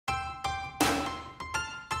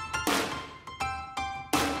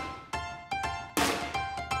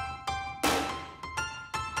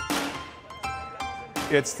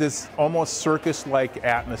It's this almost circus-like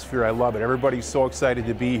atmosphere. I love it. Everybody's so excited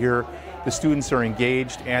to be here. The students are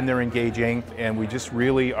engaged and they're engaging, and we just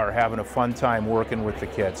really are having a fun time working with the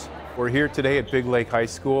kids. We're here today at Big Lake High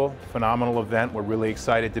School. Phenomenal event. We're really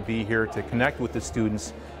excited to be here to connect with the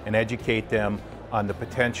students and educate them on the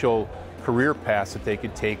potential career paths that they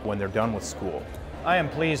could take when they're done with school. I am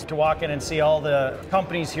pleased to walk in and see all the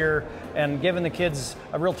companies here and giving the kids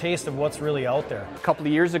a real taste of what's really out there. A couple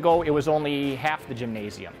of years ago, it was only half the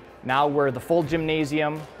gymnasium. Now we're the full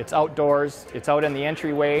gymnasium, it's outdoors, it's out in the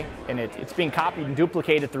entryway, and it's being copied and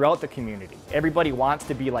duplicated throughout the community. Everybody wants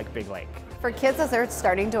to be like Big Lake. For kids as they're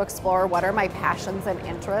starting to explore what are my passions and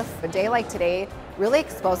interests, a day like today really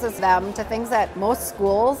exposes them to things that most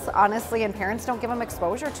schools, honestly, and parents don't give them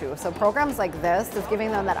exposure to. So programs like this is giving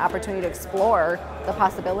them that opportunity to explore the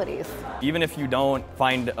possibilities. Even if you don't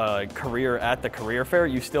find a career at the career fair,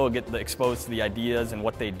 you still get exposed to the ideas and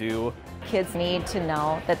what they do. Kids need to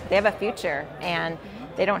know that they have a future, and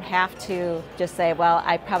they don't have to just say, well,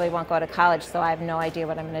 I probably won't go to college, so I have no idea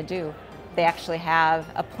what I'm going to do. They actually have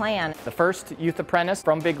a plan. The first youth apprentice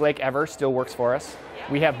from Big Lake ever still works for us.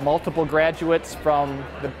 We have multiple graduates from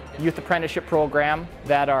the youth apprenticeship program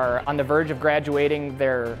that are on the verge of graduating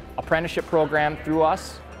their apprenticeship program through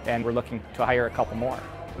us, and we're looking to hire a couple more.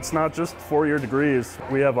 It's not just four-year degrees.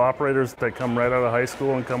 We have operators that come right out of high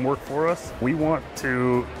school and come work for us. We want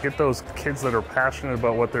to get those kids that are passionate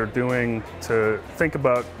about what they're doing to think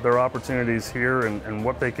about their opportunities here and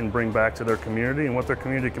what they can bring back to their community and what their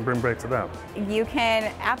community can bring back to them. You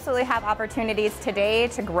can absolutely have opportunities today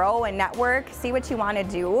to grow and network, see what you want to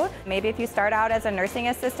do. Maybe if you start out as a nursing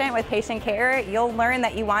assistant with patient care, you'll learn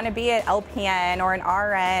that you want to be an LPN or an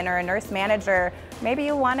RN or a nurse manager. Maybe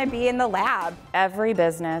you want to be in the lab. Every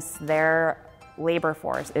business, their labor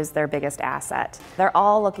force is their biggest asset. They're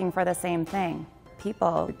all looking for the same thing,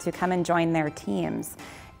 people to come and join their teams.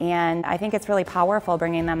 And I think it's really powerful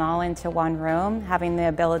bringing them all into one room, having the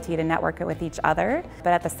ability to network with each other,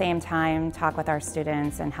 but at the same time talk with our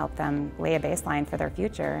students and help them lay a baseline for their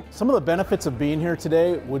future. Some of the benefits of being here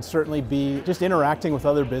today would certainly be just interacting with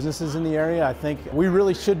other businesses in the area. I think we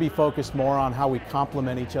really should be focused more on how we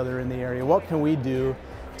complement each other in the area. What can we do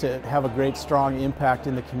to have a great, strong impact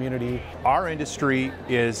in the community? Our industry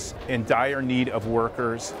is in dire need of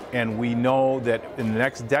workers, and we know that in the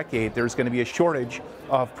next decade there's going to be a shortage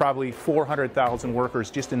of probably 400,000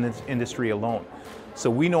 workers just in this industry alone. So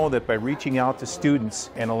we know that by reaching out to students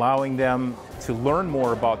and allowing them to learn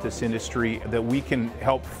more about this industry, that we can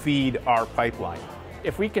help feed our pipeline.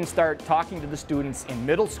 If we can start talking to the students in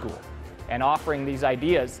middle school and offering these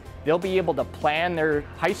ideas, they'll be able to plan their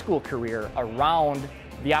high school career around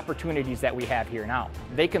the opportunities that we have here now.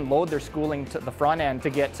 They can load their schooling to the front end to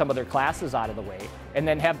get some of their classes out of the way, and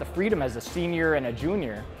then have the freedom as a senior and a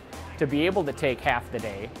junior to be able to take half the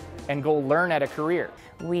day and go learn at a career.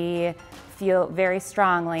 We feel very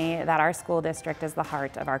strongly that our school district is the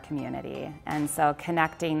heart of our community. And so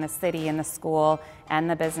connecting the city and the school and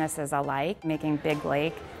the businesses alike, making Big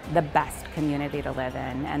Lake the best community to live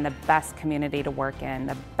in and the best community to work in,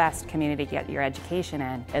 the best community to get your education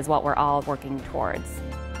in, is what we're all working towards.